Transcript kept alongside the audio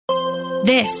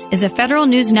This is a Federal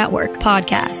News Network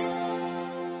podcast.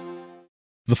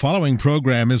 The following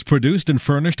program is produced and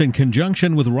furnished in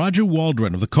conjunction with Roger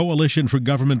Waldron of the Coalition for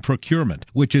Government Procurement,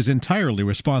 which is entirely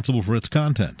responsible for its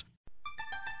content.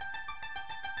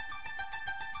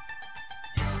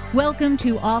 Welcome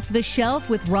to Off the Shelf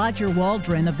with Roger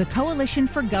Waldron of the Coalition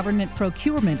for Government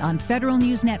Procurement on Federal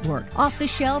News Network. Off the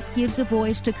Shelf gives a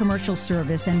voice to commercial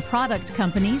service and product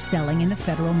companies selling in the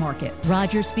federal market.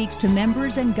 Roger speaks to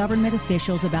members and government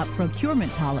officials about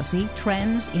procurement policy,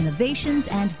 trends, innovations,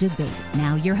 and debate.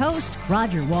 Now your host,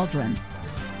 Roger Waldron.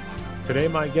 Today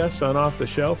my guest on Off the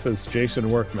Shelf is Jason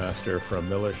Workmaster from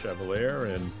Miller Chevalier.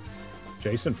 And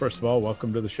Jason, first of all,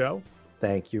 welcome to the show.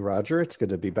 Thank you, Roger. It's good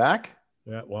to be back.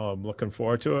 Yeah, well, I'm looking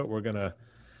forward to it. We're going to,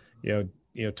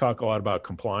 talk a lot about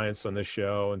compliance on this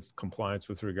show and compliance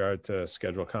with regard to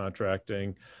schedule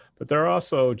contracting. But there are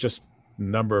also just a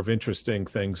number of interesting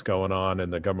things going on in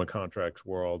the government contracts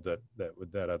world that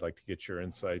I'd like to get your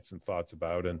insights and thoughts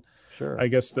about. And sure, I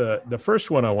guess the first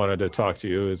one I wanted to talk to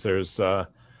you is there's a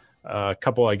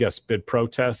couple, bid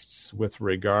protests with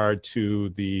regard to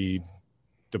the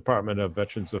Department of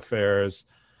Veterans Affairs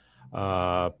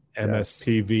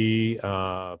MSPV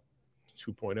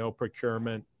 2.0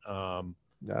 procurement.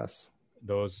 Yes.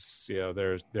 Those,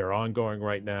 they're ongoing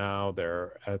right now.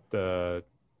 They're at the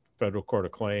Federal Court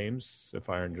of Claims, if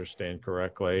I understand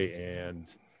correctly.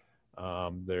 And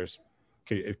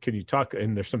can you talk,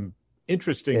 and there's some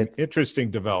interesting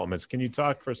developments. Can you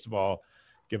talk, first of all,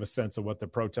 give a sense of what the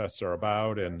protests are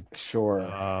about and sure,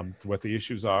 what the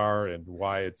issues are and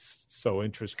why it's so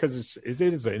interesting, because it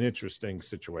is an interesting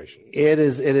situation. It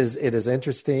is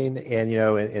interesting. And,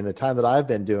 in the time that I've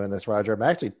been doing this, Roger, I've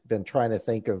actually been trying to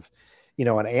think of,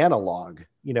 an analog,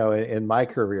 in my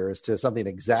career as to something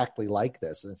exactly like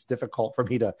this. And it's difficult for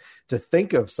me to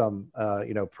think of some,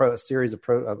 series of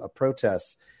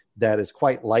protests that is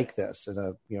quite like this, and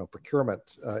a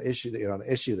procurement issue, an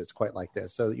issue that's quite like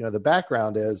this. So, the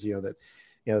background is, that,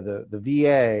 the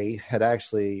VA had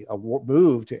actually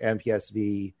moved to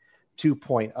MPSV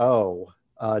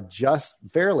 2.0 just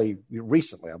fairly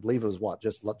recently. I believe it was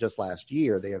just last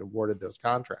year they had awarded those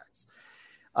contracts.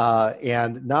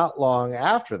 And not long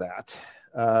after that,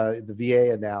 the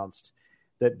VA announced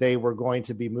that they were going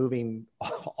to be moving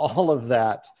all of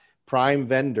that prime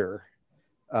vendor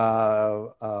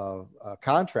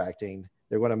contracting.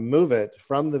 They're going to move it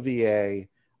from the VA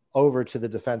over to the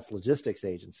Defense Logistics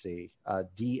Agency,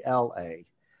 DLA.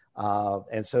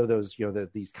 And so those,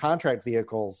 these contract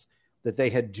vehicles that they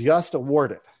had just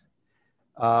awarded,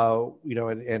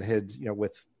 and had,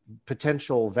 with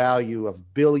potential value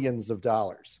of billions of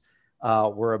dollars,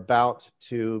 were about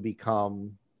to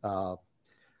become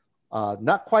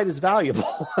not quite as valuable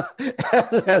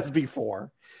as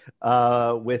before,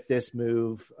 with this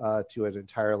move to an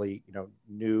entirely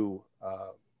new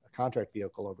contract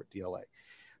vehicle over at DLA.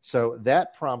 So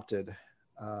that prompted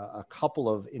a couple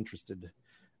of interested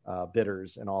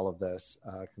bidders in all of this,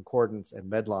 Concordance and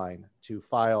Medline, to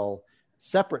file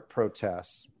separate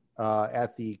protests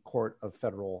at the Court of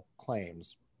Federal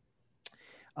Claims,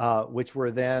 which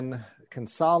were then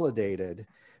consolidated,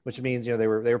 which means, they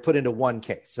were put into one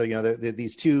case. So,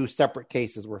 these two separate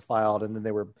cases were filed and then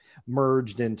they were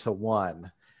merged into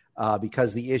one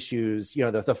because the issues,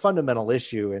 the fundamental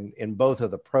issue in both of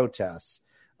the protests,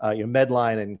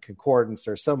 Medline and Concordance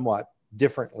are somewhat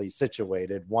differently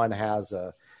situated. One has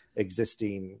a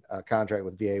existing contract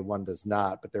with VA, one does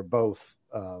not, but they're both,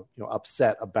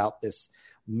 upset about this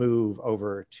move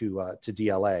over to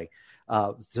DLA.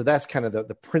 So that's kind of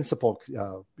the principal,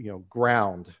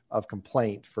 ground of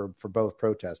complaint for both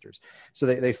protesters. So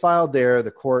they filed there.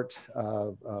 The court,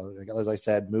 as I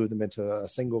said, moved them into a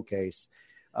single case.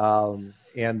 And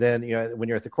then, when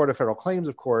you're at the Court of Federal Claims,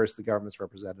 of course, the government's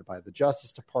represented by the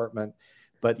Justice Department,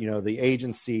 but, the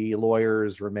agency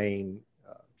lawyers remain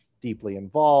deeply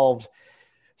involved.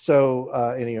 So,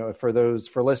 for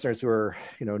listeners who are,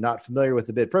 not familiar with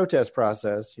the bid protest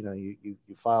process, you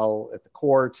file at the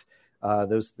court.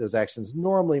 Those actions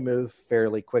normally move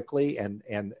fairly quickly,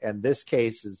 and this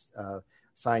case is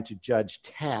assigned to Judge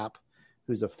Tapp,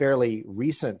 who's a fairly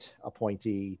recent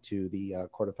appointee to the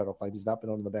Court of Federal Claims. He's not been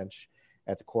on the bench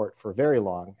at the court for very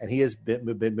long, and he has been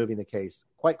moving the case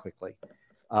quite quickly.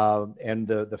 And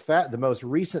the most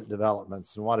recent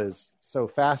developments and what is so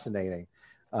fascinating,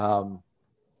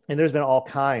 and there's been all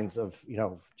kinds of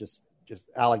just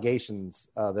allegations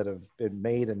that have been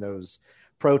made in those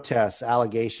protests.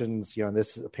 Allegations, and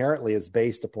this apparently is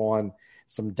based upon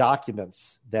some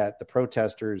documents that the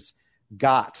protesters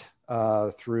got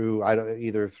through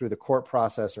either through the court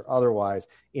process or otherwise,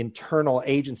 internal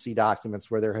agency documents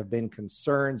where there have been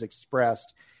concerns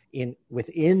expressed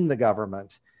within the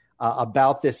government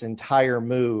about this entire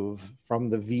move from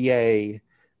the VA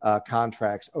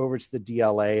contracts over to the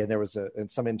DLA, and there was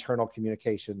some internal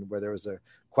communication where there was a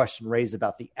question raised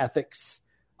about the ethics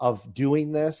of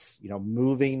doing this.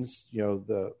 Moving.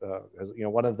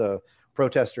 One of the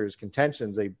protesters'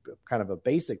 contentions, a kind of a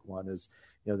basic one, is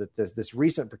that this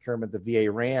recent procurement the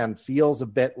VA ran feels a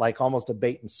bit like almost a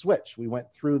bait and switch. We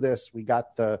went through this, we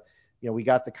got the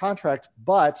contract,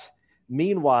 but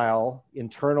meanwhile,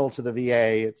 internal to the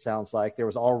VA, it sounds like there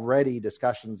was already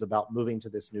discussions about moving to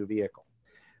this new vehicle.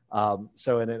 And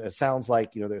it sounds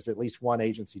like, there's at least one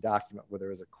agency document where there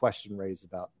was a question raised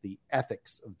about the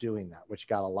ethics of doing that, which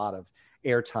got a lot of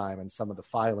airtime in some of the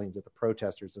filings that the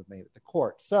protesters have made at the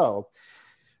court. So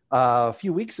a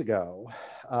few weeks ago,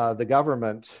 the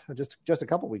government, just a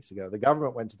couple weeks ago, the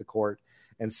government went to the court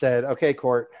and said, okay,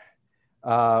 court,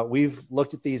 we've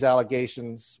looked at these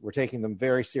allegations. We're taking them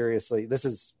very seriously. This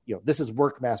is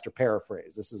Workmaster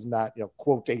paraphrase. This is not,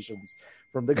 quotations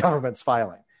from the government's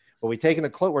filing. But we're taking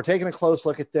a close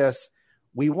look at this.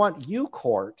 We want you,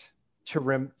 court,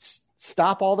 to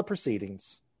stop all the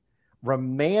proceedings,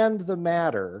 remand the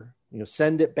matter,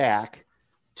 send it back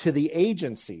to the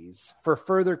agencies for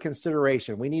further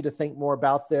consideration. We need to think more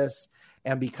about this.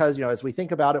 And because, as we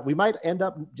think about it, we might end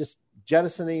up just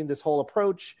jettisoning this whole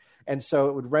approach. And so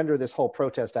it would render this whole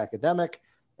protest academic.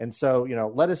 And so,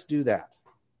 let us do that.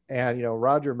 And,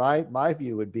 Roger, my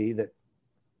view would be that,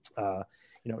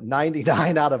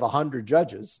 99 out of 100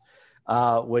 judges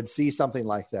would see something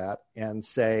like that and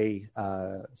say,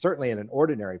 certainly in an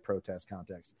ordinary protest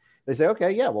context, they say, okay,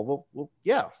 yeah,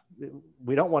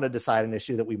 we don't want to decide an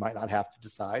issue that we might not have to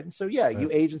decide. And so, right.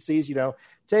 You agencies,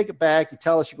 take it back. You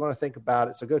tell us you're going to think about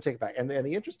it. So go take it back. And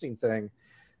the interesting thing,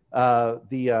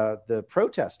 the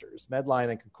protesters,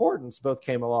 Medline and Concordance, both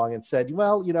came along and said,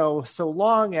 well, so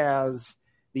long as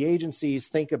the agencies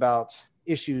think about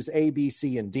issues A, B,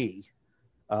 C, and D,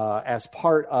 as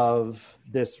part of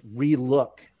this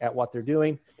relook at what they're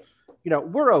doing,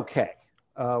 we're okay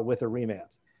with a remand.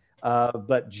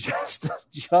 But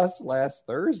just last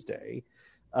Thursday,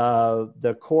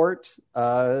 the court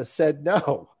said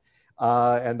no,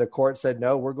 and the court said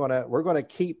no. We're gonna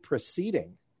keep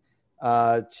proceeding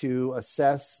to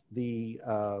assess the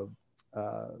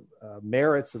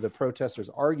merits of the protesters'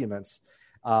 arguments.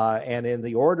 And in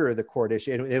the order the court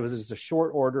issued, it was just a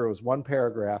short order. It was one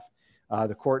paragraph.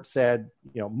 The court said,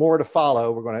 more to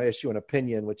follow. We're going to issue an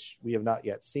opinion, which we have not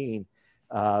yet seen,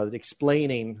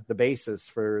 explaining the basis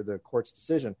for the court's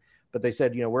decision. But they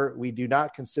said, we do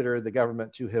not consider the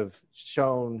government to have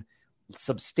shown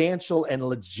substantial and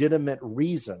legitimate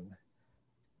reason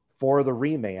for the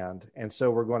remand. And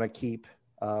so we're going to keep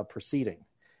proceeding,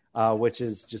 which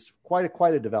is just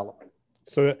quite a development.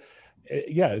 So,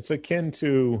 it's akin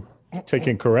to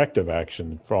taking corrective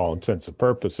action for all intents and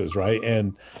purposes, right?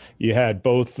 And you had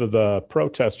both of the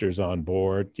protesters on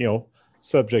board,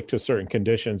 subject to certain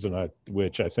conditions, and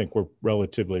which I think were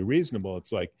relatively reasonable.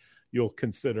 It's like you'll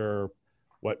consider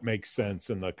what makes sense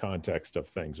in the context of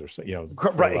things, or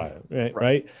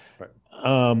right.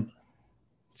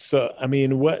 So, I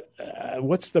mean,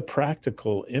 what's the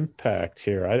practical impact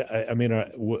here? I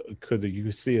mean, could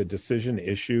you see a decision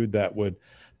issued that would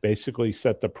basically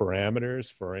set the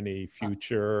parameters for any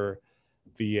future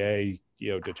VA,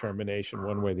 determination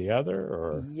one way or the other?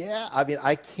 Or I mean,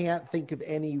 I can't think of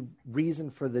any reason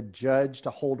for the judge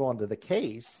to hold on to the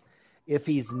case if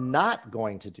he's not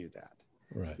going to do that.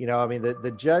 Right. I mean,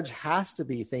 the judge has to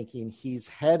be thinking he's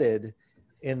headed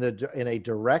in a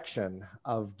direction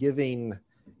of giving,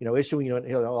 issuing,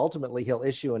 ultimately he'll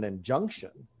issue an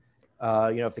injunction.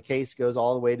 If the case goes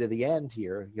all the way to the end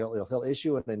here, he'll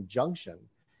issue an injunction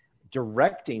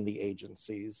directing the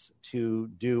agencies to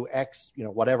do X,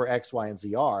 whatever X, Y, and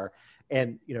Z are.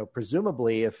 And,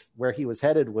 presumably if where he was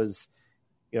headed was,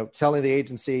 telling the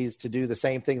agencies to do the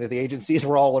same thing that the agencies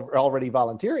were already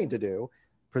volunteering to do,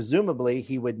 presumably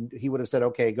he would have said,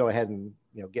 okay, go ahead and,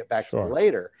 get back to me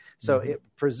later. So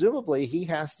presumably he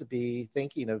has to be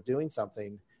thinking of doing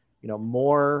something,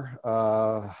 more,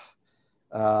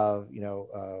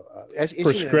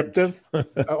 prescriptive.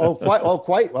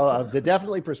 Quite well,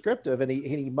 definitely prescriptive, and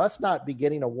he must not be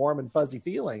getting a warm and fuzzy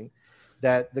feeling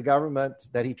that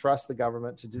he trusts the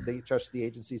government to do. They trust the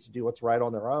agencies to do what's right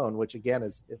on their own, which again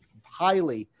is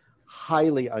highly,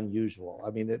 highly unusual.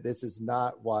 I mean, this is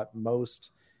not what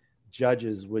most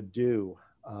judges would do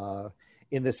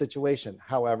in this situation.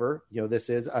 However, this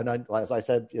is as I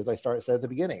said at the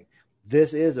beginning,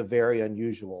 this is a very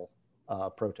unusual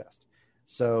protest.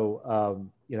 So,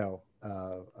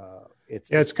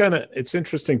 It's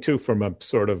interesting too from a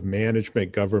sort of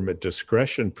management government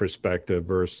discretion perspective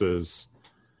versus,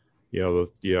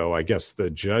 I guess the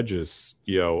judge's,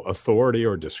 authority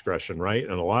or discretion, right?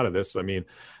 And a lot of this, I mean,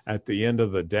 at the end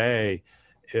of the day,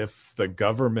 if the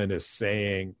government is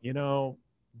saying,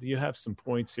 you have some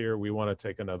points here, we want to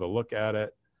take another look at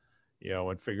it,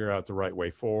 and figure out the right way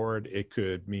forward, it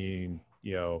could mean,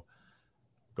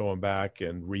 going back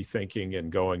and rethinking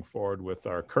and going forward with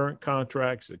our current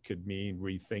contracts. It could mean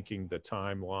rethinking the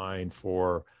timeline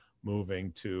for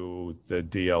moving to the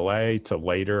DLA to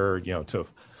later,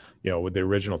 with the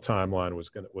original timeline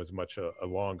was much a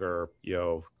longer,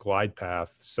 glide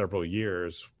path, several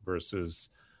years versus,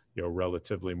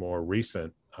 relatively more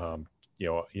recent,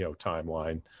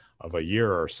 timeline of a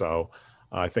year or so.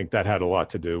 I think that had a lot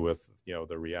to do with,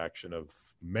 the reaction of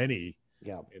many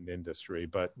in the industry,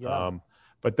 but to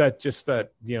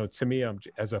me,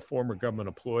 as a former government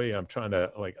employee, I'm trying to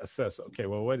assess, okay,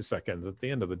 well, wait a second. At the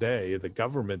end of the day, the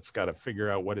government's got to figure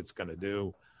out what it's going to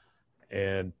do.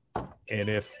 And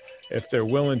if they're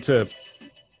willing to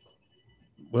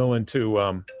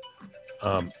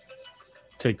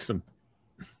take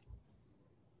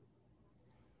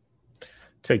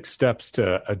steps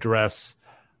to address,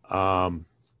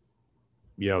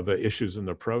 the issues in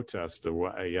the protest.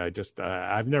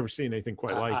 I've never seen anything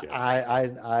quite like it. I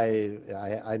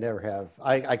never have.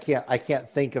 I can't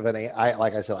think of any.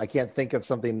 Like I said, I can't think of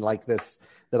something like this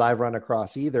that I've run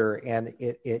across either. And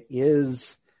it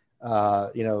is,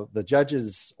 the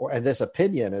judges and this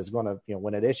opinion is going to,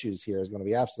 when it issues here, is going to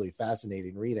be absolutely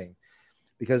fascinating reading,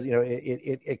 because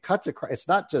it cuts across. It's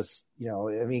not just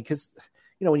because.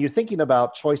 When you're thinking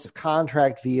about choice of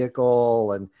contract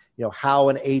vehicle and, how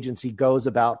an agency goes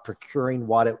about procuring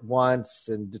what it wants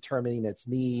and determining its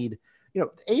need,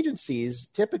 agencies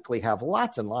typically have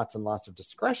lots and lots and lots of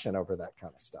discretion over that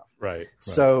kind of stuff. Right.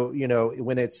 So,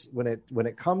 when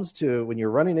it comes to, when you're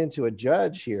running into a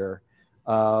judge here,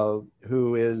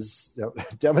 who is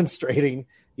demonstrating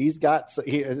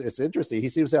it's interesting. He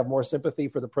seems to have more sympathy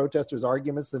for the protesters'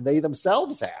 arguments than they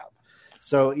themselves have.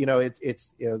 So,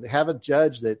 it's have a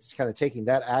judge that's kind of taking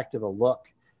that active a look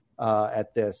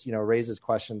at this, raises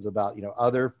questions about,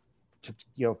 other,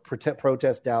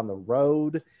 protests down the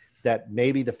road that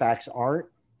maybe the facts aren't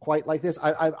quite like this.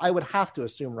 I would have to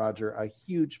assume, Roger, a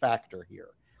huge factor here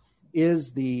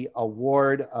is the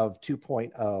award of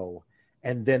 2.0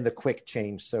 and then the quick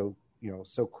change so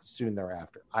soon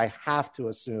thereafter. I have to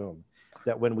assume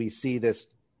that when we see this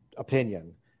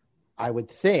opinion, I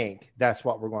would think that's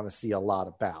what we're going to see a lot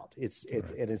about. It's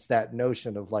that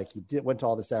notion of went to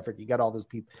all this effort, you got all those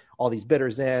people, all these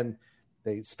bidders in,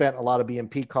 they spent a lot of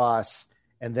BMP costs,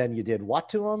 and then you did what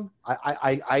to them?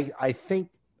 I think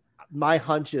my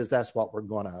hunch is that's what we're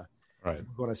going to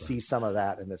see some of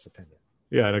that in this opinion.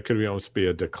 Yeah, and it could almost be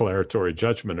a declaratory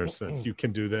judgment, or sense you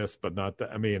can do this, but not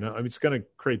that. I mean, it's going to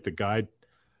create the guide,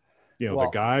 the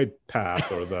guide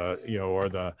path, or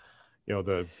the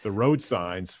road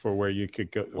signs for where you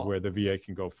could go, where the VA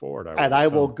can go forward. I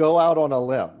will go out on a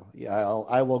limb.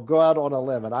 I will go out on a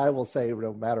limb, and I will say,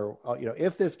 no matter,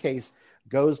 if this case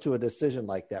goes to a decision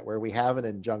like that, where we have an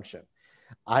injunction,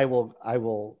 I will,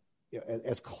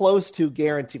 as close to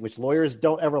guarantee, which lawyers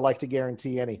don't ever like to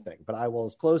guarantee anything, but I will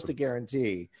as close to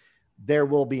guarantee there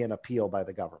will be an appeal by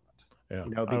the government. Yeah.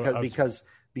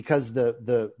 Because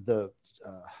the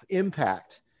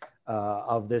impact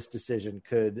of this decision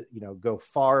could, go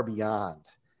far beyond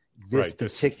this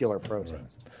particular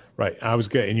protest. Right. I was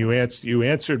good. And you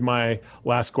answered my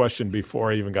last question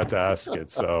before I even got to ask it.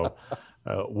 So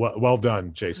well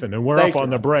done, Jason. And we're up on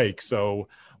the break. So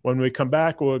when we come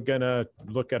back, we're going to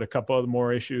look at a couple of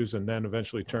more issues and then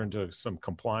eventually turn to some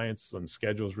compliance and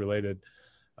schedules related,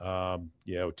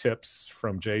 tips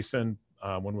from Jason.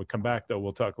 When we come back, though,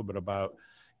 we'll talk a little bit about,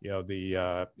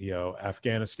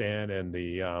 Afghanistan and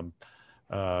the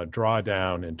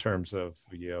drawdown in terms of,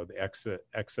 the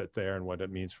exit there and what it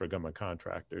means for government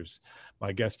contractors.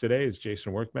 My guest today is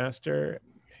Jason Workmaster.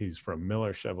 He's from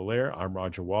Miller Chevalier. I'm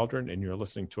Roger Waldron, and you're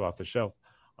listening to Off the Shelf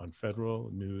on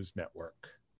Federal News Network.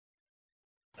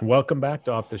 Welcome back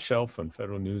to Off the Shelf on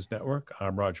Federal News Network.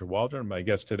 I'm Roger Waldron. My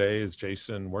guest today is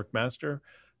Jason Workmaster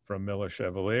from Miller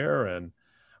Chevalier, and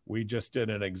we just did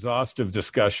an exhaustive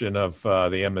discussion of the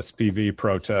MSPV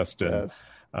protest and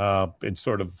and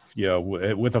sort of,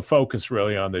 with a focus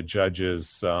really on the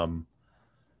judge's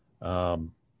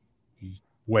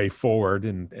way forward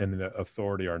and the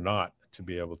authority or not to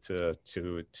be able to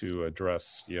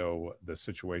address, the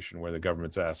situation where the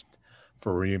government's asked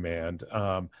for remand.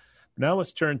 Now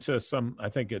let's turn to some. I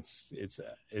think it's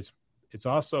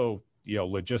also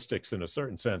logistics in a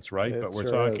certain sense, right? It but we're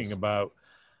sure talking is. about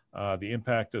the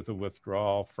impact of the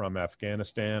withdrawal from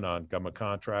Afghanistan on government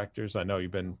contractors. I know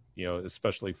you've been,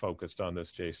 especially focused on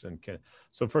this, Jason.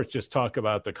 So first, just talk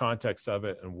about the context of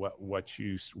it and what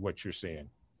you're seeing.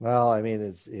 Well, I mean,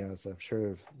 as I'm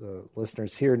sure the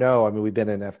listeners here know, I mean, we've been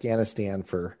in Afghanistan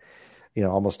for,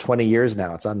 almost 20 years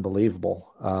now. It's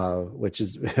unbelievable, which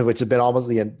has been almost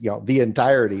the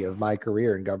entirety of my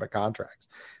career in government contracts.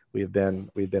 We've been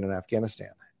in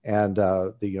Afghanistan, and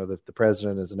the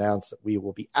president has announced that we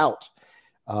will be out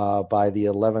by the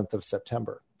 11th of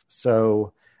September.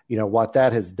 So, what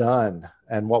that has done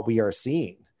and what we are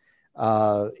seeing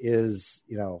is,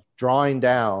 drawing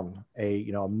down a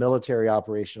military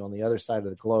operation on the other side of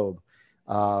the globe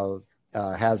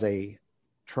has a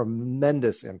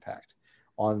tremendous impact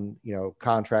on,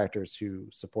 contractors who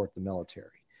support the military.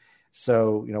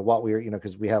 So, what we're,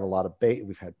 because we have a lot of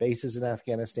we've had bases in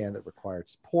Afghanistan that required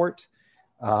support.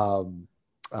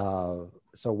 So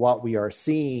what we are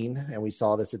seeing, and we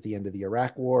saw this at the end of the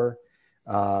Iraq war,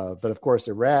 but of course,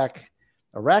 Iraq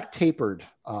tapered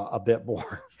a bit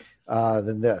more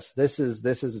than this. This is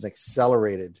an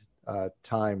accelerated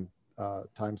time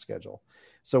schedule.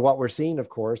 So what we're seeing, of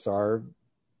course, are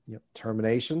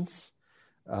terminations.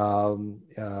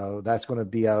 That's going to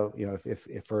be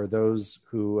if for those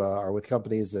who are with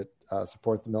companies that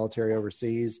support the military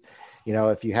overseas,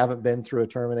 if you haven't been through a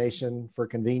termination for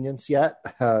convenience yet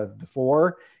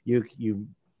before, you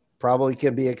probably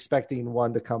can be expecting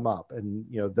one to come up. And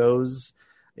those,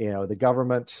 the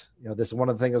government, this is one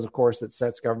of the things, of course, that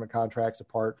sets government contracts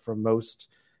apart from most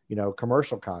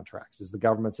commercial contracts, is the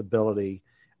government's ability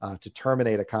to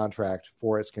terminate a contract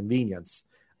for its convenience.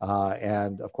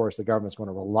 And of course, the government's going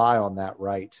to rely on that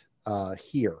right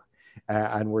here.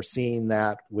 And we're seeing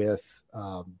that with,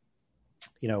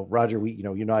 Roger,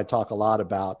 I talk a lot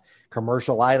about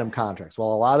commercial item contracts.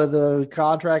 Well, a lot of the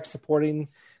contracts supporting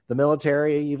the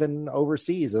military, even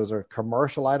overseas, those are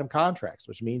commercial item contracts,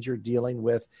 which means you're dealing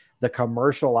with the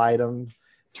commercial item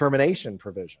termination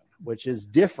provision, which is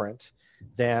different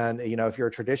than, if you're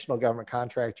a traditional government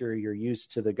contractor, you're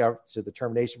used to the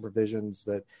termination provisions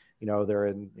that, they're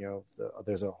in,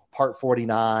 there's a Part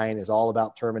 49 is all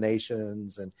about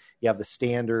terminations, and you have the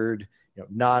standard,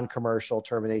 non-commercial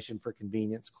termination for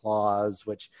convenience clause,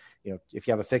 which, if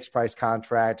you have a fixed price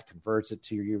contract, it converts it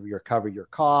to your cover your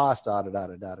cost,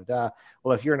 Well,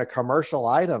 if you're in a commercial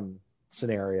item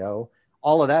scenario,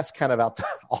 all of that's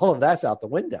out the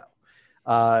window.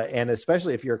 And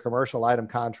especially if you're a commercial item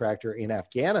contractor in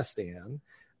Afghanistan,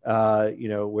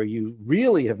 where you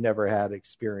really have never had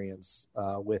experience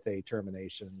with a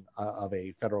termination of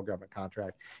a federal government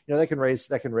contract, that can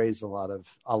raise a lot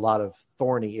of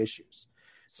thorny issues.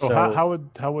 So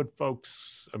how would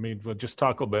folks? I mean, we'll just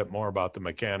talk a little bit more about the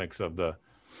mechanics of the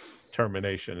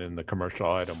termination in the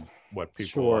commercial item. What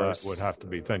people would have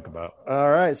to think about. All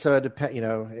right, so it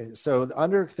depends. So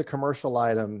under the commercial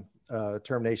item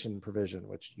termination provision,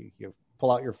 which you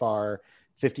pull out your FAR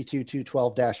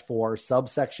 52212-4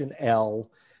 subsection L,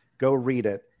 go read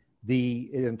it.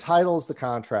 It entitles the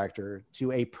contractor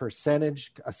to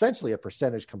essentially a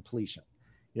percentage completion.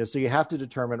 So you have to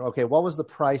determine, okay, what was the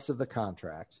price of the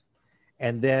contract?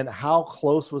 And then how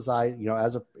close was I,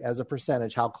 as a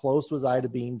percentage, how close was I to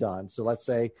being done? So let's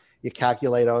say you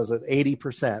calculate I was at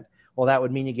 80%. Well, that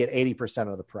would mean you get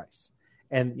 80% of the price.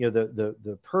 And,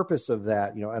 the purpose of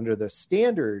that, under the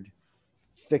standard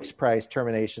fixed price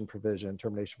termination for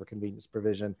convenience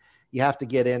provision, you have to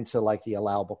get into like the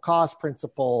allowable cost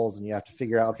principles, and you have to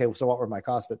figure out, okay, so what were my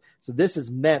costs? But so this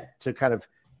is meant to kind of,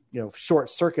 short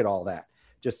circuit all that.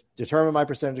 Just determine my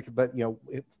percentage, but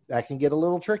that can get a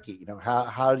little tricky.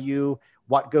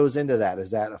 What goes into that?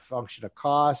 Is that a function of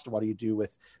cost? What do you do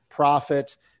with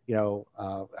profit?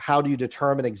 How do you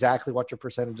determine exactly what your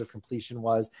percentage of completion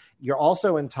was? You're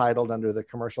also entitled under the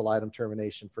commercial item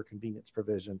termination for convenience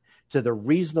provision to the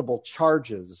reasonable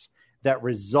charges that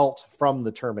result from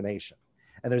the termination.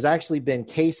 And there's actually been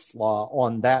case law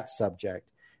on that subject,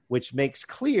 which makes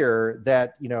clear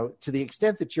that, to the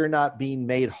extent that you're not being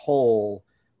made whole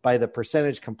by the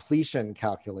percentage completion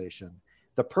calculation,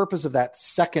 the purpose of that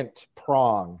second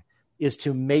prong is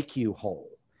to make you whole.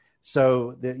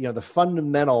 So the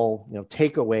fundamental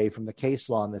takeaway from the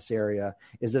case law in this area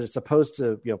is that it's supposed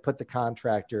to put the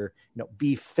contractor,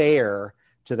 be fair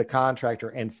to the contractor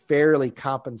and fairly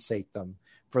compensate them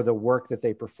for the work that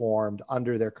they performed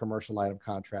under their commercial item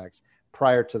contracts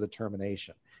prior to the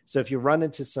termination. So if you run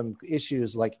into some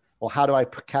issues like, well, how do I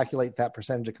calculate that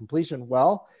percentage of completion?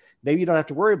 Well, maybe you don't have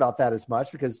to worry about that as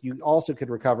much because you also could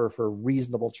recover for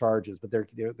reasonable charges. But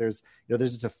there's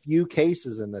just a few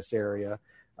cases in this area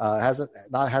hasn't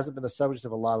been the subject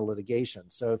of a lot of litigation.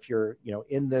 So if you're,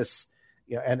 in this,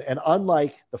 and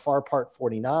unlike the FAR Part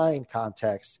 49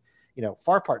 context,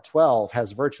 FAR Part 12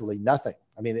 has virtually nothing.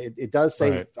 I mean, it does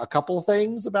say a couple of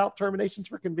things about terminations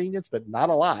for convenience, but not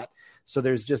a lot. So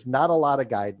there's just not a lot of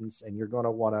guidance, and you're going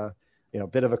to want to,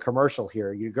 bit of a commercial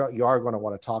here. You are going to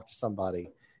want to talk to somebody,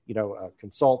 a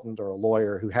consultant or a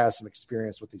lawyer who has some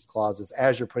experience with these clauses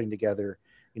as you're putting together,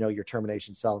 your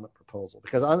termination settlement proposal.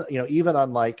 Because, even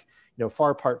unlike,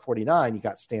 FAR Part 49, you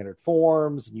got standard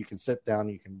forms and you can sit down,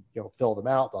 and you can, fill them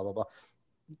out, blah, blah, blah.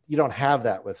 You don't have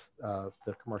that with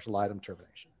the commercial item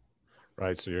termination.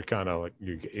 Right. So you're kind of like,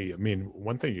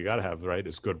 one thing you got to have, right,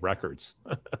 is good records.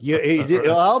 you do.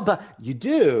 Well, but you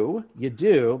do,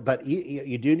 but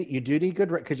you do need good,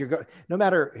 because you're no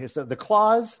matter. So the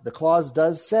clause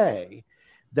does say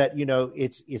that,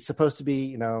 it's supposed to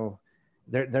be,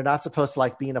 they're not supposed to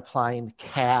like being applying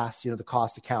CAS, the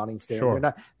cost accounting standard.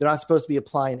 Sure. They're not supposed to be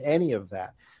applying any of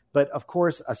that. But of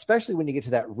course, especially when you get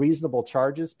to that reasonable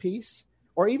charges piece,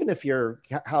 or even if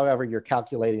however you're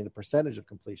calculating the percentage of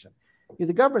completion,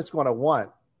 the government's going to want,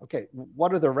 okay,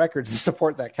 what are the records to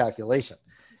support that calculation?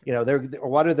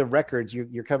 What are the records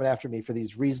you're coming after me for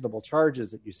these reasonable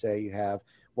charges that you say you have?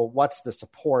 Well, what's the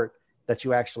support that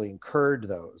you actually incurred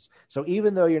those? So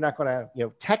even though you're not going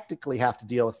to, technically have to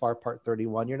deal with FAR Part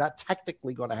 31, you're not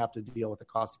technically going to have to deal with the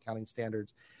cost accounting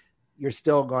standards. You're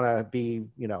still going to be,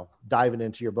 diving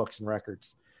into your books and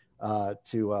records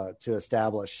to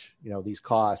establish, these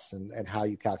costs and how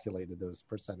you calculated those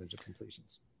percentage of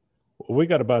completions. We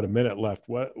got about a minute left.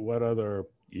 What other,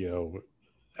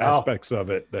 aspects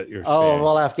of it that you're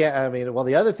seeing? Well,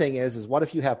 the other thing is what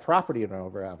if you have property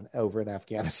over in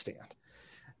Afghanistan?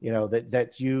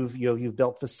 That you've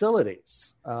built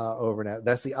facilities over now.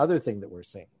 That's the other thing that we're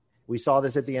seeing. We saw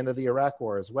this at the end of the Iraq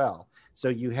War as well. So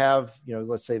you have,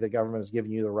 let's say the government has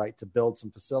given you the right to build some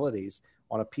facilities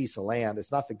on a piece of land.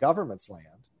 It's not the government's land.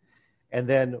 And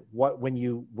then when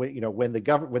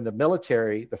the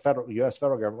military, the U.S.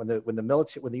 federal government, when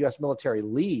the U.S. military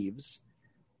leaves,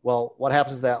 well, what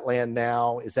happens to that land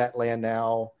now? Is that land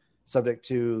now subject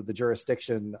to the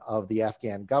jurisdiction of the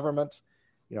Afghan government?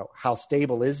 How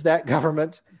stable is that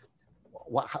government?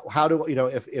 How do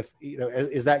if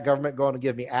is that government going to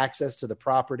give me access to the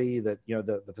property that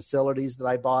the facilities that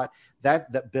I bought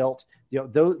that built?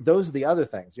 Those are the other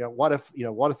things. What if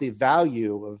the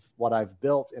value of what I've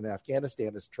built in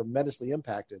Afghanistan is tremendously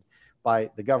impacted by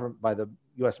the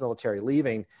U.S. military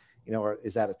leaving? Or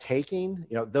is that a taking?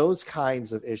 Those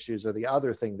kinds of issues are the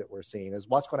other thing that we're seeing, is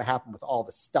what's going to happen with all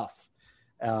the stuff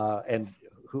and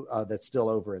who that's still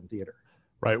over in theater.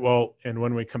 Right. Well, and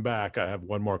when we come back, I have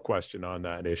one more question on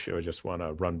that issue. I just want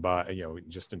to run by,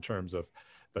 just in terms of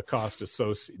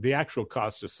the actual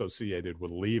cost associated with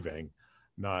leaving,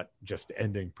 not just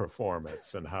ending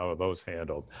performance, and how are those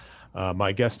handled.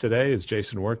 My guest today is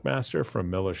Jason Workmaster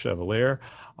from Miller Chevalier.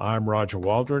 I'm Roger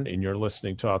Waldron, and you're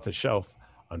listening to Off the Shelf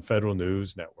on Federal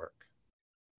News Network.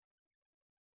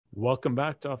 Welcome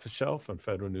back to Off the Shelf on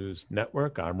Federal News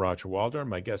Network. I'm Roger Waldron.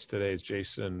 My guest today is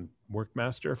Jason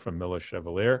Workmaster from Miller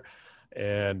Chevalier.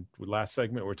 And last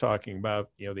segment, we're talking about,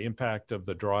 the impact of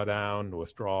the drawdown,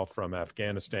 withdrawal from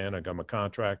Afghanistan on government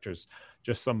contractors,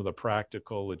 just some of the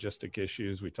practical logistic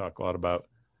issues. We talk a lot about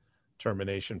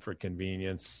termination for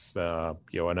convenience,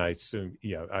 and I assume,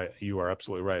 you are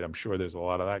absolutely right. I'm sure there's a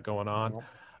lot of that going on.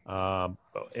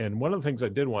 And one of the things I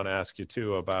did want to ask you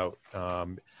too about,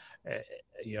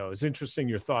 it's interesting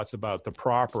your thoughts about the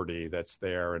property that's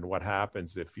there and what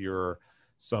happens if you're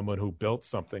someone who built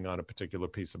something on a particular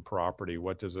piece of property.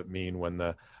 What does it mean when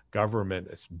the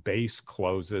government's base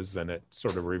closes and it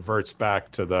sort of reverts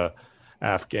back to the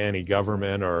Afghani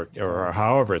government or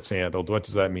however it's handled? What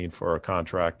does that mean for a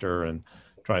contractor, and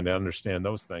trying to understand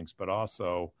those things? But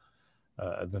also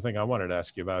the thing I wanted to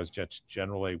ask you about is just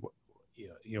generally,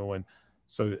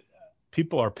 so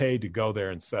people are paid to go there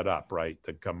and set up, right?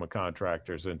 The government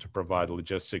contractors, and to provide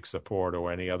logistics support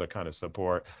or any other kind of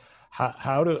support.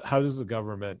 How does the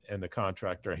government and the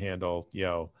contractor handle,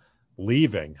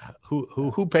 leaving?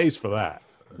 Who pays for that?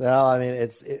 Well, I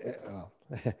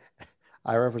mean,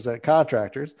 I represent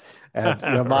contractors,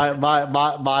 and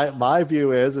my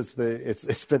view is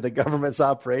it's been the government's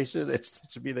operation. It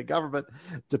should be the government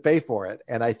to pay for it,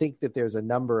 and I think that there's a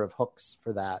number of hooks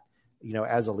for that,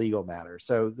 as a legal matter.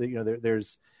 So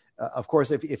there's of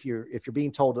course, if you're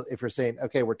being told, if you're saying,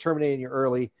 okay, we're terminating you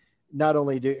early, not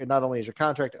only is your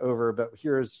contract over, but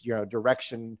here's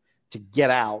direction to get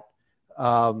out,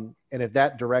 and if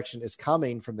that direction is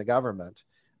coming from the government,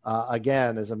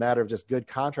 again, as a matter of just good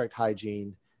contract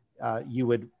hygiene, you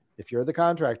would, if you're the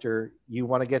contractor, you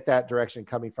want to get that direction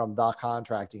coming from the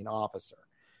contracting officer.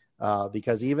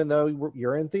 Because even though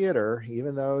you're in theater,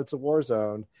 even though it's a war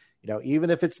zone, even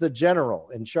if it's the general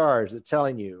in charge that's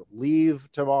telling you leave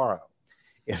tomorrow,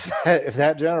 if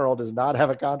that general does not have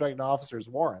a contracting officer's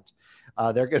warrant,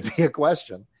 there could be a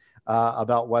question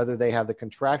about whether they have the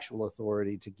contractual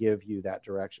authority to give you that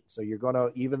direction. So you're going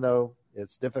to, even though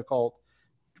it's difficult,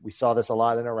 we saw this a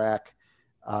lot in Iraq,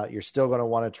 you're still going to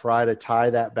want to try to tie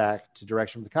that back to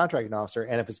direction from the contracting officer.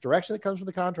 And if it's direction that comes from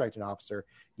the contracting officer,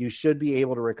 you should be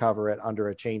able to recover it under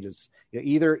a changes.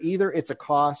 Either it's a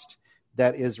cost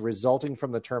that is resulting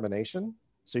from the termination,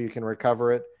 so you can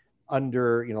recover it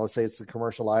under, let's say it's the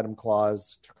commercial item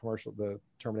clause, the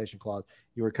termination clause.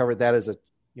 You recover that as a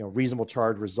reasonable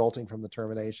charge resulting from the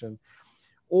termination.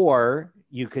 Or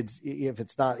you could, if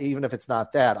it's not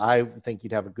that, I think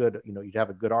you'd have a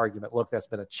good argument. Look, that's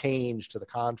been a change to the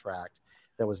contract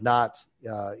that was not,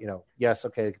 yes,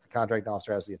 okay, the contracting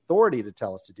officer has the authority to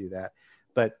tell us to do that,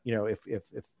 but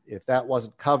if that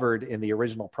wasn't covered in the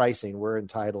original pricing, we're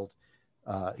entitled,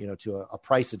 to a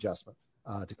price adjustment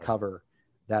to cover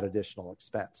that additional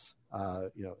expense.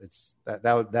 It's I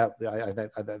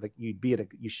think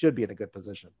you should be in a good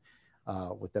position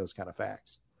with those kind of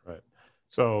facts. Right.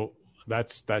 So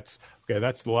that's okay.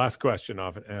 That's the last question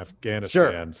of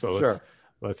Afghanistan. Sure. So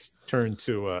let's turn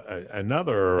to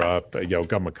another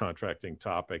government contracting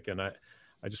topic. And I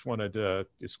just wanted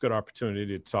it's a good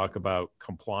opportunity to talk about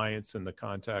compliance in the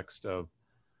context of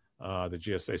the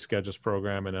GSA schedules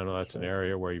program. And I know that's an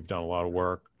area where you've done a lot of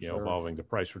work, involving the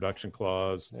price reduction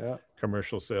clause,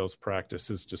 commercial sales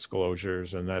practices,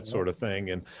 disclosures, and that sort of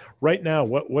thing. And right now,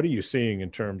 what are you seeing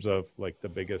in terms of like the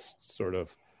biggest sort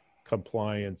of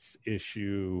compliance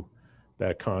issue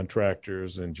that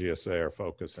contractors and GSA are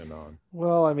focusing on?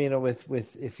 Well, I mean, if we're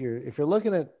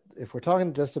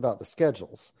talking just about the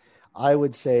schedules, I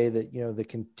would say that, the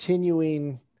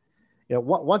continuing,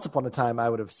 once upon a time, I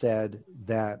would have said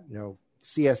that,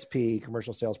 CSP,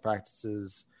 commercial sales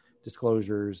practices,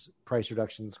 disclosures, price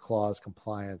reductions clause,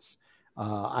 compliance,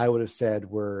 I would have said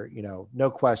were, no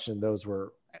question, those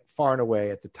were far and away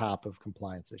at the top of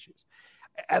compliance issues.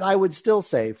 And I would still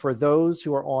say for those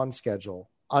who are on schedule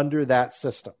under that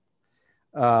system,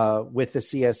 with the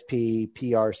CSP,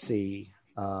 PRC,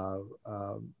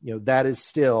 that is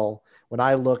still, when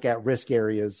I look at risk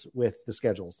areas with the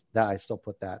schedules, that I still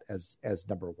put that as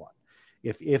number one.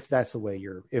 If that's the way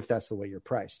you're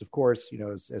priced. Of course,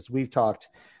 as we've talked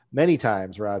many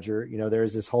times, Roger,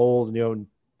 there's this whole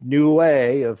new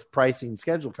way of pricing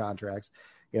schedule contracts,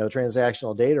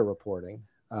 transactional data reporting.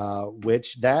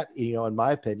 Which that, in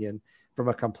my opinion, from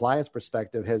a compliance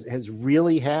perspective, has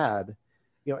really had,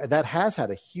 that has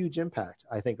had a huge impact,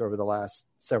 I think, over the last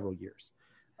several years.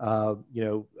 As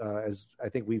I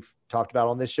think we've talked about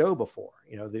on this show before,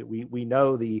 that we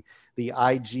know the IG,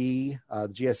 the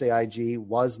GSA IG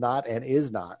was not and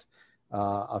is not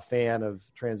a fan of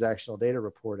transactional data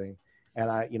reporting.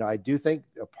 And I do think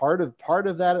a part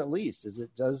of that, at least, is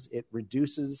it just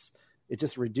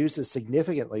reduces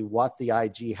significantly what the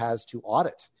IG has to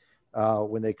audit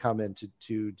when they come in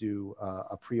to do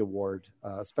a pre-award,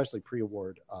 especially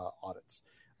pre-award audits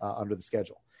under the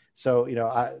schedule. So,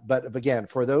 but again,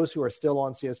 for those who are still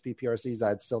on CSP PRCs,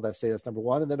 I'd still say that's number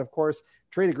one. And then, of course,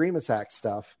 Trade Agreements Act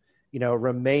stuff,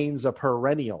 remains a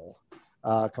perennial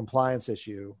compliance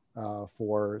issue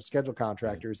for schedule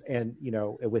contractors. And,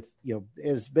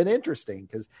 it's been interesting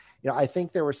because, I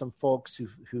think there were some folks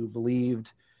who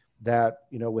believed that,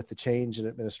 with the change in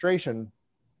administration,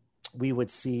 we would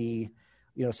see,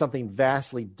 something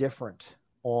vastly different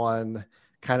on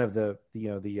kind of the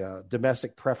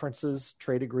domestic preferences,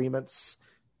 trade agreements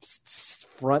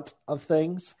front of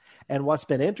things. And what's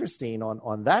been interesting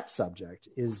on that subject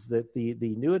is that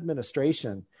the new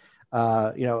administration,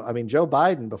 Joe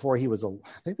Biden, before he was, I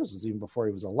think this was even before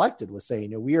he was elected, was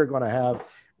saying, we're going to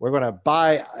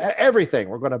buy everything.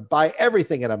 We're going to buy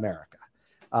everything in America.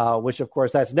 Which of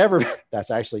course that's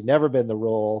actually never been the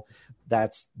rule. When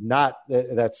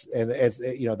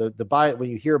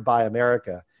you hear Buy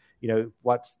America,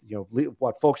 what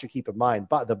folks should keep in mind,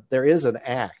 but there is an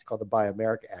act called the Buy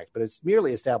America Act, but it's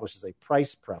merely establishes a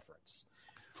price preference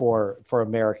for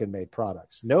American made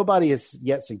products. Nobody has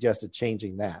yet suggested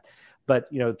changing that, but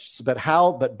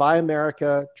Buy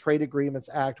America, Trade Agreements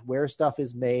Act, where stuff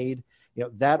is made,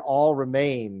 that all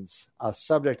remains a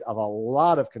subject of a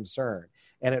lot of concern.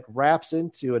 And it wraps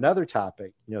into another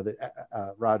topic,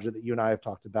 that Roger, that you and I have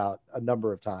talked about a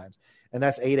number of times, and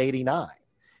that's 889.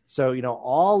 So,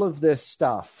 all of this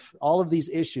stuff, all of these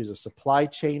issues of supply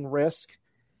chain risk,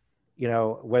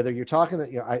 whether you're talking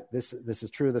that, this is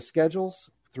true of the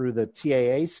schedules through the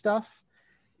TAA stuff,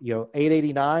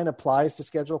 889 applies to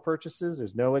schedule purchases.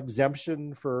 There's no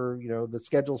exemption for, the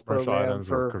schedules program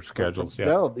for schedules.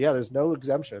 There's no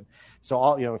exemption. So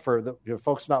all, for the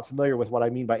folks not familiar with what I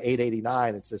mean by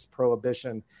 889, it's this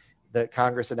prohibition that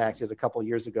Congress enacted a couple of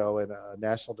years ago in a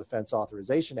National Defense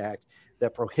Authorization Act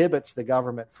that prohibits the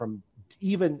government from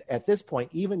even at this point,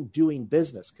 even doing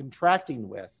business, contracting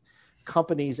with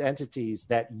companies, entities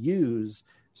that use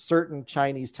certain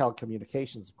Chinese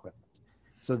telecommunications equipment.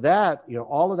 So that,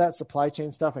 all of that supply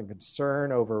chain stuff and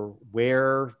concern over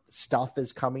where stuff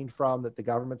is coming from that the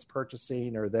government's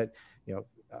purchasing or that,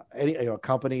 any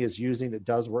company is using that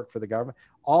does work for the government,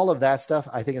 all of that stuff,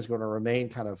 I think is going to remain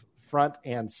kind of front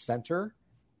and center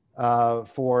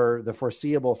for the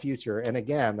foreseeable future. And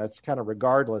again, that's kind of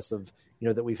regardless of,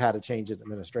 that we've had a change in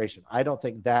administration. I don't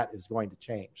think that is going to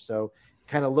change. So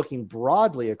kind of looking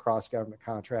broadly across government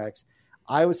contracts,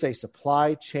 I would say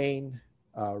supply chain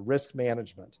risk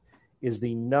management is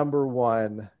the number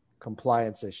one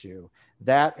compliance issue.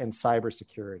 That and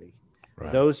cybersecurity.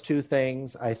 Right. Those two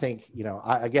things, I think,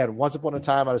 again, once upon a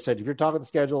time, I would have said, if you're talking the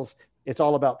schedules, it's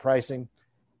all about pricing.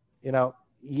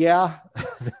 Yeah,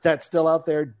 that's still out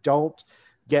there. Don't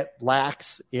get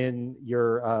lax in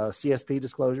your CSP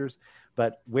disclosures.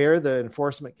 But where the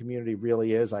enforcement community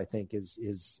really is, I think,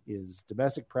 is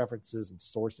domestic preferences and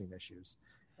sourcing issues.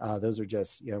 Those are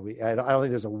just, I don't think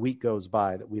there's a week goes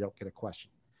by that we don't get a question.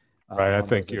 Right. I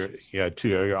think to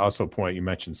your also point, you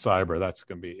mentioned cyber. That's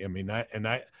going to be,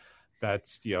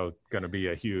 that's, going to be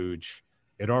a huge,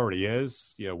 it already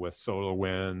is, with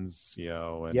SolarWinds,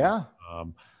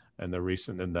 and the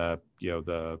recent, and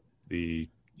the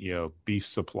beef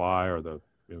supply or the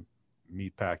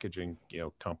meat packaging,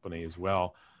 company as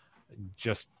well.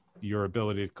 Just your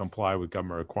ability to comply with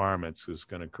government requirements is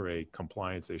going to create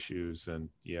compliance issues, and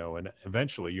and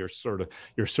eventually you're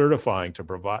certifying to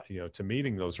provide, to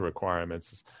meeting those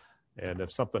requirements. And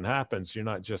if something happens, you're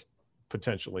not just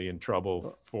potentially in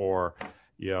trouble for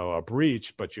a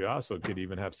breach, but you also could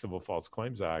even have Civil False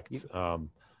Claims Act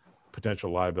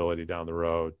potential liability down the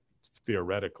road,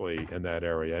 theoretically, in that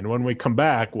area. And when we come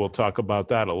back, we'll talk about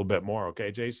that a little bit more.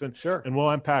 Okay, Jason? Sure. And we'll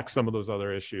unpack some of those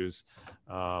other issues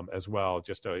as well.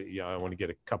 Just I want to get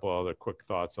a couple other quick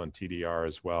thoughts on TDR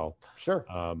as well. Sure.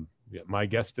 My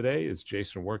guest today is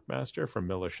Jason Workmaster from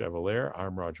Miller Chevalier.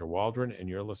 I'm Roger Waldron, and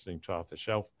you're listening to Off the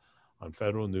Shelf on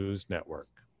Federal News Network.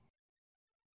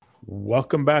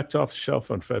 Welcome back to Off the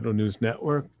Shelf on Federal News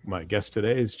Network. My guest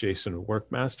today is Jason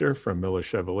Workmaster from Miller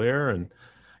Chevalier, and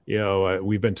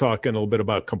we've been talking a little bit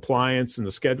about compliance in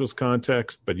the schedules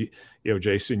context, but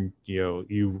Jason,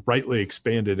 you rightly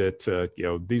expanded it to,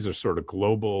 these are sort of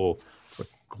global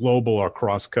or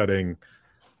cross-cutting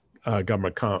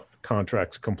government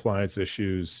contracts compliance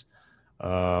issues,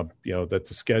 that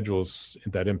the schedules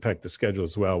that impact the schedule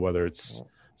as well, whether it's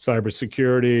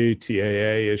cybersecurity,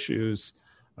 TAA issues,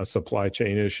 supply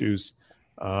chain issues.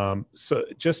 So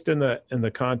just in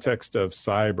the context of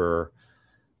cyber,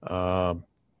 the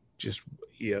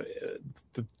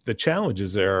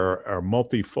challenges there are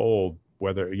multifold,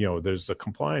 whether, there's a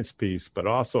compliance piece, but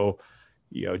also,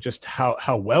 just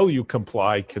how well you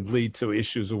comply can lead to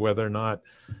issues of whether or not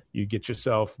you get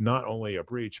yourself not only a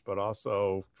breach, but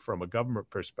also from a government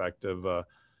perspective,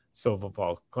 Civil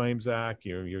False Claims Act,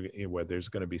 where there's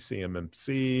going to be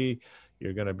CMMC,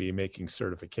 you're going to be making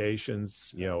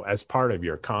certifications, as part of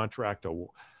your contract or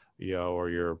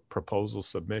your proposal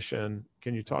submission.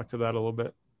 Can you talk to that a little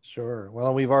bit? Sure.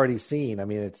 Well, we've already seen,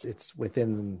 it's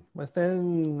within, I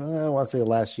want to say the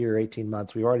last year, 18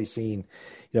 months, we've already seen,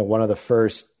 one of the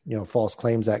first, False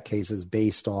Claims Act cases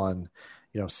based on,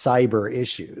 cyber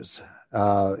issues.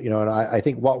 And I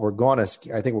think we're going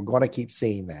to keep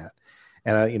seeing that.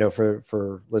 And,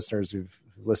 for listeners who've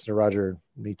listened to Roger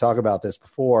and me talk about this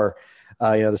before,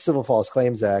 the Civil False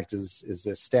Claims Act is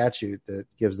a statute that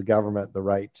gives the government the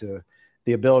right to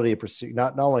the ability to pursue,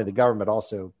 not only the government, but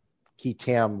also key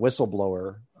TAM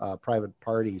whistleblower, private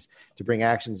parties, to bring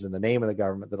actions in the name of the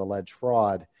government that allege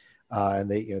fraud. And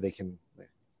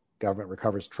government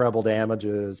recovers treble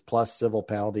damages plus civil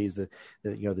penalties.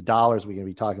 The dollars we're going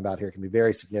to be talking about here can be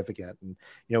very significant. And,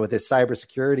 with this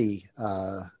cybersecurity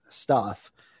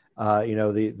stuff,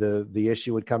 the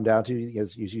issue would come down to,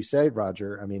 as you said,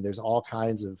 Roger, there's all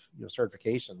kinds of,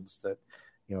 certifications that,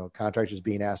 contractors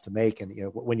being asked to make. And,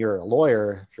 when you're a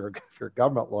lawyer, if you're a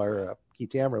government lawyer, a key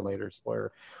TAM related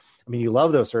lawyer, you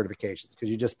love those certifications because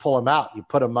you just pull them out, you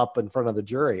put them up in front of the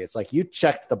jury. It's like you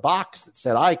checked the box that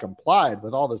said, I complied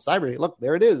with all the cyber. Look,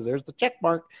 there it is. There's the check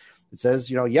mark. It says,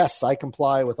 yes, I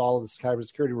comply with all of the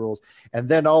cybersecurity rules. And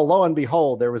then, lo and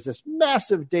behold, there was this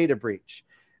massive data breach.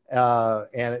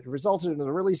 And it resulted in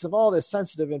the release of all this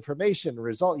sensitive information,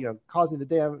 causing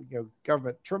the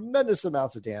government tremendous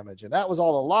amounts of damage. And that was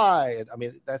all a lie. And I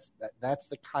mean, that's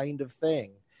the kind of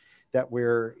thing that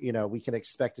we can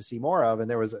expect to see more of. And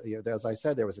there was, as I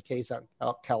said, there was a case out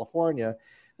in California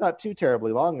not too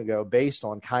terribly long ago based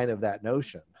on kind of that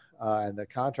notion. And the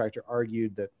contractor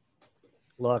argued that,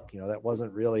 look, that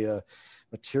wasn't really a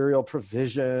material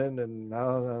provision, and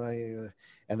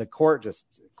and the court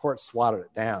swatted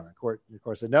it down. The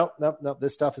court said, nope,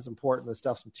 this stuff is important. This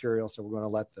stuff's material, so we're going to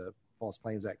let the False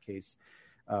Claims Act case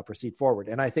proceed forward.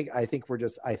 And I think we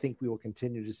will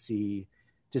continue to see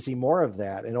more of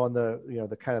that. And on the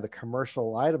the kind of the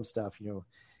commercial item stuff,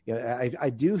 I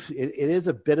do. It is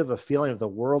a bit of a feeling of the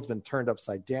world's been turned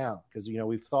upside down, because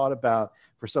we've thought about,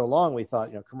 for so long we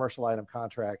thought commercial item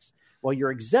contracts, well,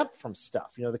 you're exempt from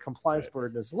stuff. The compliance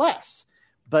burden is less.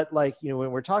 But when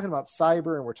we're talking about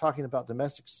cyber and we're talking about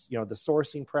domestic, the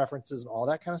sourcing preferences and all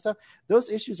that kind of stuff, those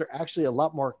issues are actually a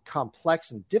lot more complex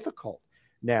and difficult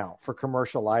now for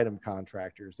commercial item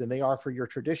contractors than they are for your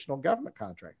traditional government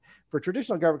contract. For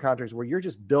traditional government contractors, where you're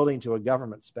just building to a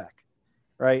government spec,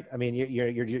 right? I mean,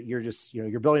 you're just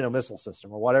you're building a missile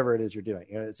system or whatever it is you're doing.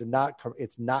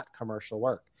 It's not commercial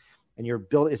work, and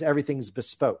everything's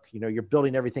bespoke. You're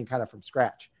building everything kind of from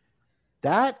scratch.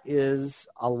 That is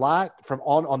a lot from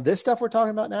on this stuff we're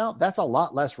talking about now. That's a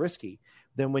lot less risky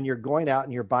than when you're going out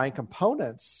and you're buying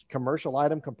components, commercial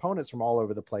item components from all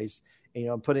over the place,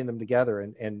 and putting them together.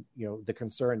 And the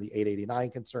concern, the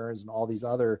 889 concerns, and all these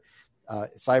other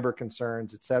cyber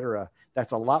concerns, et cetera.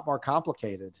 That's a lot more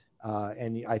complicated.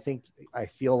 And I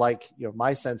feel like,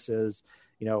 my sense is,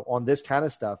 on this kind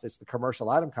of stuff, it's the commercial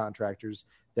item contractors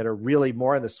that are really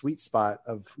more in the sweet spot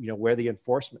of, where the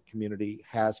enforcement community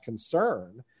has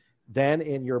concern than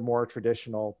in your more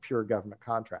traditional pure government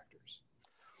contractors.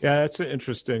 Yeah, that's an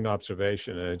interesting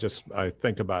observation. And I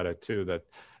think about it too, that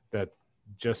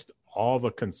just all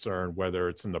the concern, whether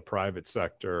it's in the private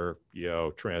sector,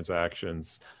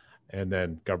 transactions, and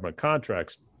then government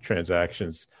contracts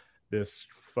transactions, this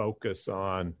focus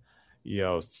on,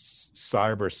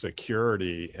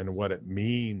 cybersecurity and what it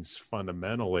means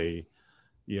fundamentally,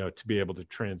 to be able to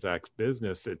transact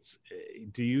business.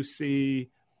 Do you see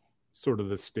sort of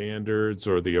the standards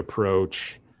or the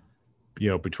approach,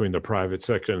 between the private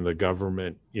sector and the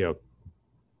government,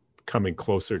 coming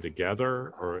closer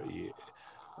together, or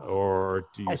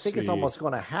do you? I think it's almost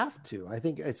going to have to. I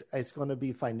think it's going to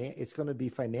be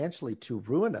financially too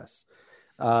ruinous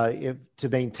to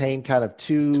maintain kind of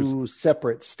two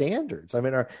separate standards. I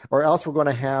mean, or else we're going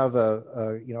to have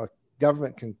a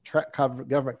government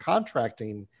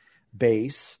contracting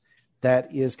base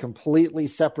that is completely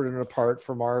separate and apart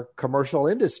from our commercial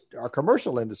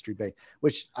industry base,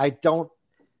 which I don't,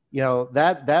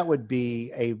 that would be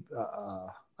that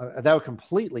would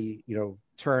completely,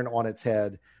 turn on its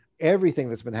head everything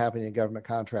that's been happening in government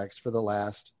contracts for the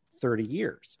last 30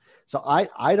 years. So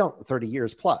I don't 30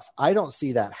 years plus. I don't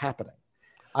see that happening.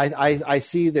 I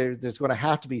see there's going to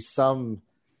have to be some,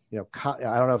 I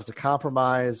don't know if it's a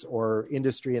compromise or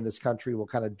industry in this country will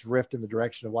kind of drift in the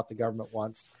direction of what the government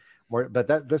wants. But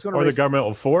that's going to. Or the government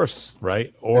will force,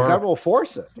 right? Or the government will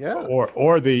force it, yeah.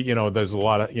 Or there's a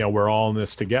lot of, we're all in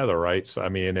this together, right? So I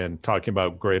mean, and talking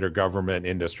about greater government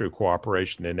industry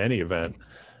cooperation in any event,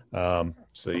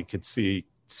 so you could see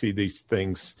these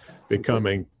things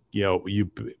becoming,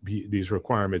 these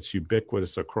requirements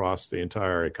ubiquitous across the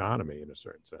entire economy in a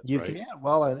certain sense. You right? can,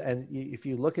 well, and if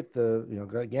you look at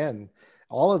again,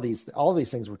 all of these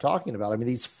things we're talking about, I mean,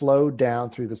 these flow down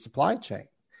through the supply chain.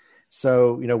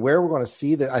 So, where we're going to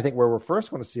see that, I think where we're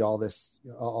first going to see all this,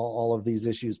 all of these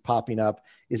issues popping up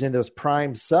is in those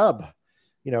prime sub,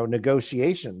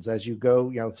 negotiations as you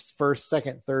go, first,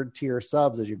 second, third tier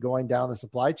subs, as you're going down the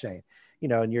supply chain,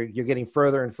 and you're getting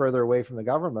further and further away from the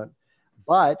government.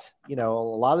 But, a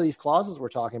lot of these clauses we're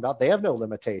talking about, they have no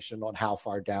limitation on how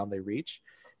far down they reach.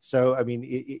 So, I mean,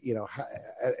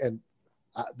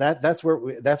 that's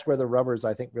where the rubber is,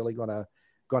 I think, really going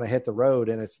to hit the road.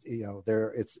 And it's,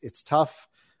 it's tough.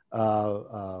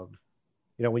 When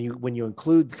you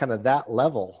include kind of that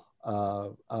level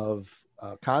of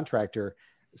contractor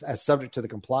as subject to the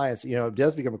compliance, it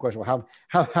does become a question. Well,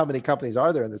 how many companies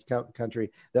are there in this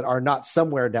country that are not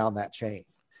somewhere down that chain?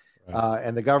 Right.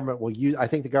 And the government I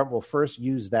think the government will first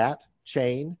use that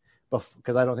chain,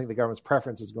 because I don't think the government's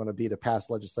preference is going to be to pass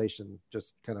legislation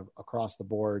just kind of across the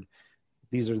board.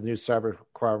 These are the new cyber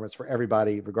requirements for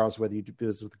everybody, regardless of whether you do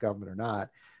business with the government or not.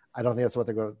 I don't think that's what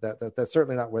they're going to, that's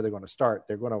certainly not where they're going to start.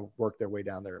 They're going to work their way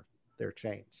down their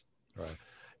chains. Right.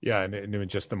 Yeah. And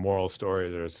just the moral story,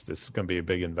 this is going to be a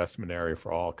big investment area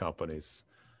for all companies,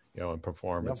 and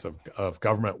performance of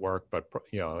government work, but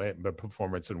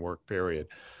performance in work period.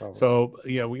 Probably. So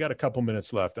we got a couple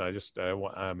minutes left, and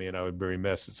I would be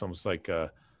remiss. It's almost like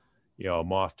a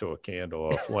moth to a candle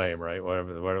or a flame, right?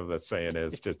 Whatever that saying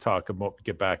is, to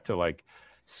get back to like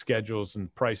schedules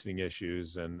and pricing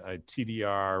issues and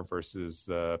TDR versus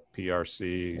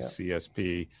PRC,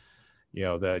 CSP.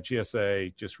 The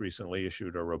GSA just recently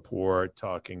issued a report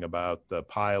talking about the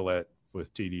pilot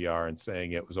with TDR and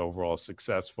saying it was overall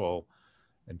successful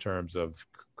in terms of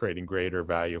creating greater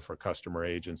value for customer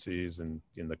agencies and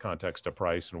in the context of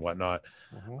price and whatnot.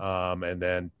 And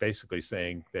then basically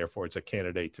saying, therefore, it's a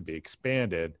candidate to be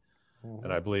expanded.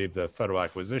 And I believe the Federal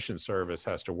Acquisition Service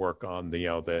has to work on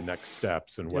the next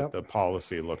steps and what the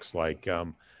policy looks like.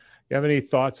 You have any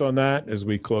thoughts on that as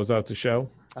we close out the show?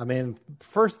 I mean,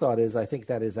 first thought is I think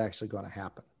that is actually going to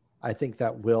happen. I think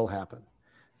that will happen.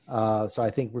 So I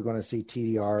think we're going to see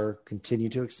TDR continue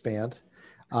to expand.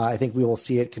 I think we will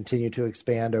see it continue to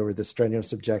expand over the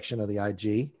strenuous objection of the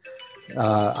IG.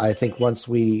 I think once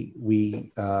we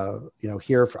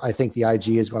hear, I think the IG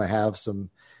is going to have some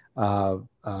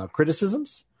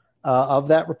criticisms of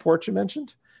that report you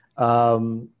mentioned.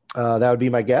 That would be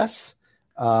my guess.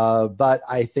 But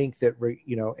I think that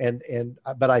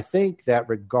but I think that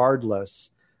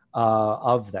regardless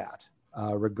of that,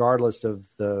 regardless of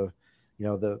the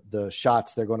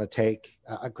shots they're going to take,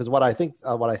 because what I think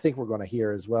we're going to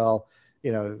hear as well,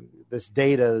 this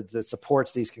data that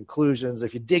supports these conclusions,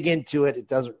 if you dig into it, it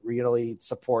doesn't really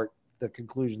support the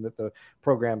conclusion that the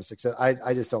program is success.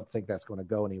 I just don't think that's going to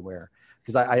go anywhere,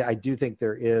 because I do think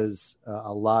there is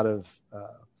a lot of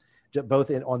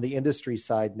both on the industry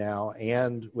side now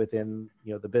and within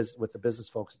with the business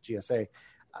folks at GSA,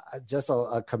 just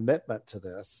a commitment to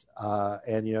this.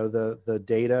 And the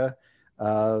data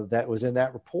that was in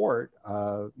that report,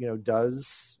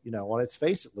 does, on its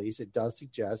face at least, it does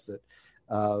suggest that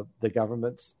the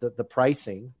government's the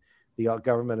pricing the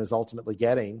government is ultimately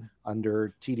getting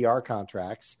under TDR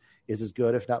contracts is as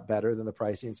good, if not better, than the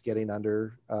pricing it's getting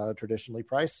under traditionally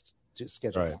priced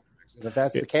schedule contracts. And if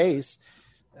that's the case,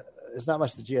 it's not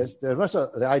much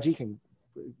the IG can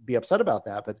be upset about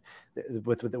that, but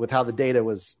with how the data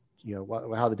was,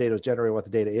 how the data was generated, what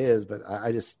the data is, but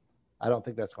I don't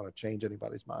think that's going to change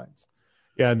anybody's minds.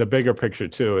 Yeah, and the bigger picture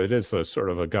too, it is a sort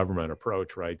of a government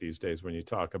approach, right? These days, when you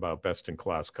talk about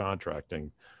best-in-class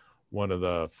contracting, one of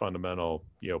the fundamental,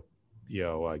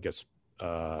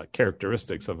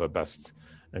 characteristics of a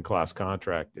best-in-class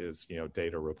contract is,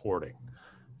 data reporting.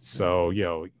 So,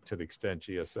 to the extent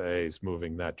GSA is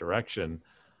moving that direction,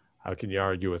 how can you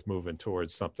argue with moving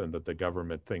towards something that the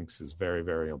government thinks is very,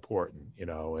 very important?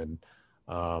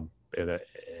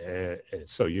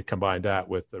 So you combine that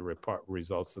with the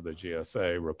results of the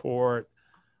GSA report.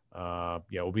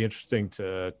 It'll be interesting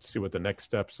to see what the next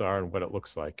steps are and what it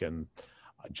looks like. And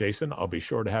Jason, I'll be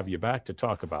sure to have you back to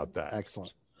talk about that.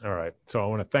 Excellent. All right. So I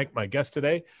want to thank my guest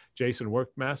today, Jason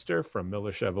Workmaster from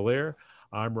Miller Chevalier.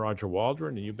 I'm Roger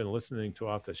Waldron, and you've been listening to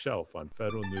Off the Shelf on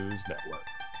Federal News Network.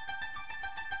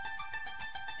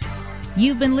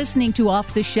 You've been listening to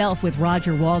Off the Shelf with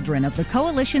Roger Waldron of the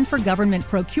Coalition for Government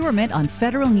Procurement on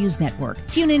Federal News Network.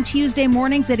 Tune in Tuesday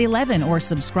mornings at 11 or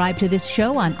subscribe to this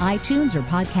show on iTunes or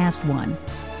Podcast One.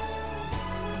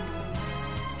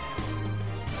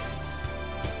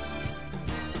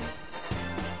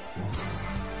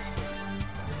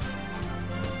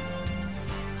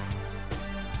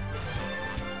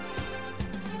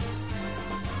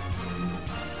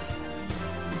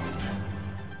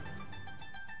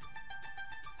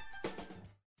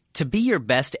 To be your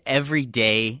best every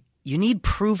day, you need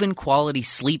proven quality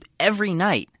sleep every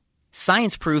night.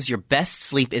 Science proves your best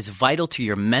sleep is vital to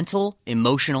your mental,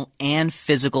 emotional, and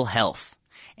physical health.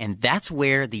 And that's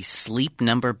where the Sleep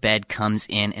Number bed comes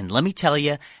in. And let me tell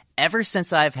you, ever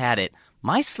since I've had it,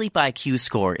 my sleep IQ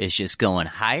score is just going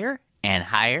higher and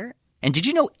higher. And did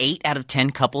you know 8 out of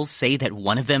 10 couples say that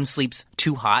one of them sleeps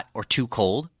too hot or too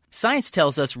cold? Science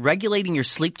tells us regulating your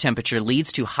sleep temperature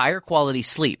leads to higher quality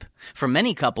sleep. For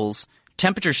many couples,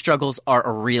 temperature struggles are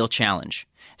a real challenge.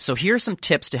 So here are some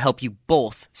tips to help you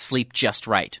both sleep just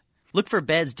right. Look for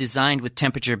beds designed with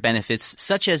temperature benefits,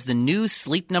 such as the new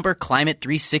Sleep Number Climate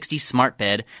 360 Smart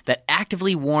Bed that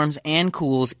actively warms and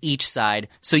cools each side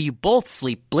so you both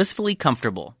sleep blissfully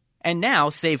comfortable. And now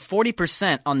save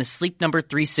 40% on the Sleep Number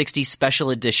 360 Special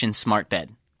Edition Smart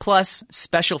Bed, plus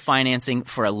special financing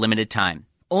for a limited time.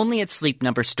 Only at Sleep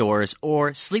Number stores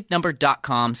or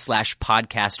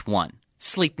sleepnumber.com/podcast1.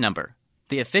 Sleep Number,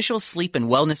 the official sleep and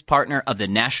wellness partner of the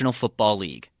National Football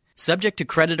League. Subject to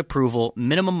credit approval,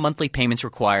 minimum monthly payments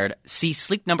required. See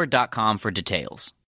sleepnumber.com for details.